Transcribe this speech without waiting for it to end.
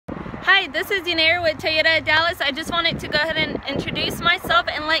Hi, this is Yenairy with Toyota Dallas. I just wanted to go ahead and introduce myself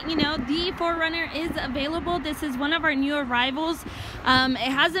and let you know the 4runner is available. This is one of our new arrivals.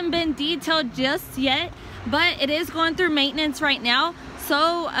 It hasn't been detailed just yet, but it is going through maintenance right now.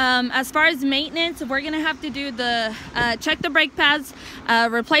 So as far as maintenance, we're gonna have to do the check the brake pads,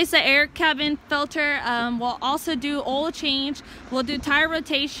 replace the air cabin filter. We'll also do oil change. We'll do tire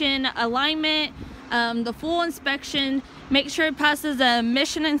rotation, alignment, the full inspection, make sure it passes a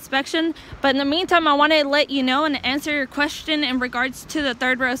emission inspection. But in the meantime, I want to let you know and answer your question in regards to the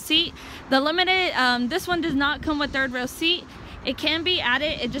third row seat. The limited, this one does not come with third row seat. It can be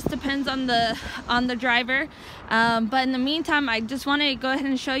added, it just depends on the driver. But in the meantime, I just want to go ahead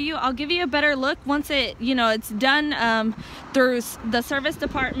and show you. I'll give you a better look once it's done through the service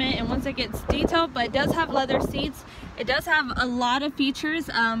department and once it gets detailed. But it does have leather seats. It does have a lot of features.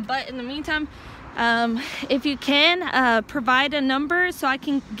 But in the meantime, if you can provide a number so I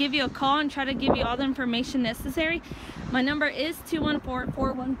can give you a call and try to give you all the information necessary. My number is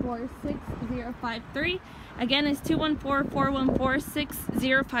 214-414-6053. Again, it's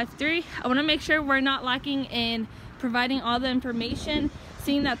 214-414-6053. I want to make sure we're not lacking in providing all the information,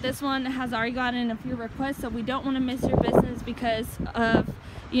 seeing that this one has already gotten a few requests, so we don't want to miss your business because of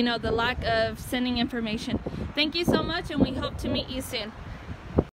the lack of sending information. Thank you so much, and we hope to meet you soon.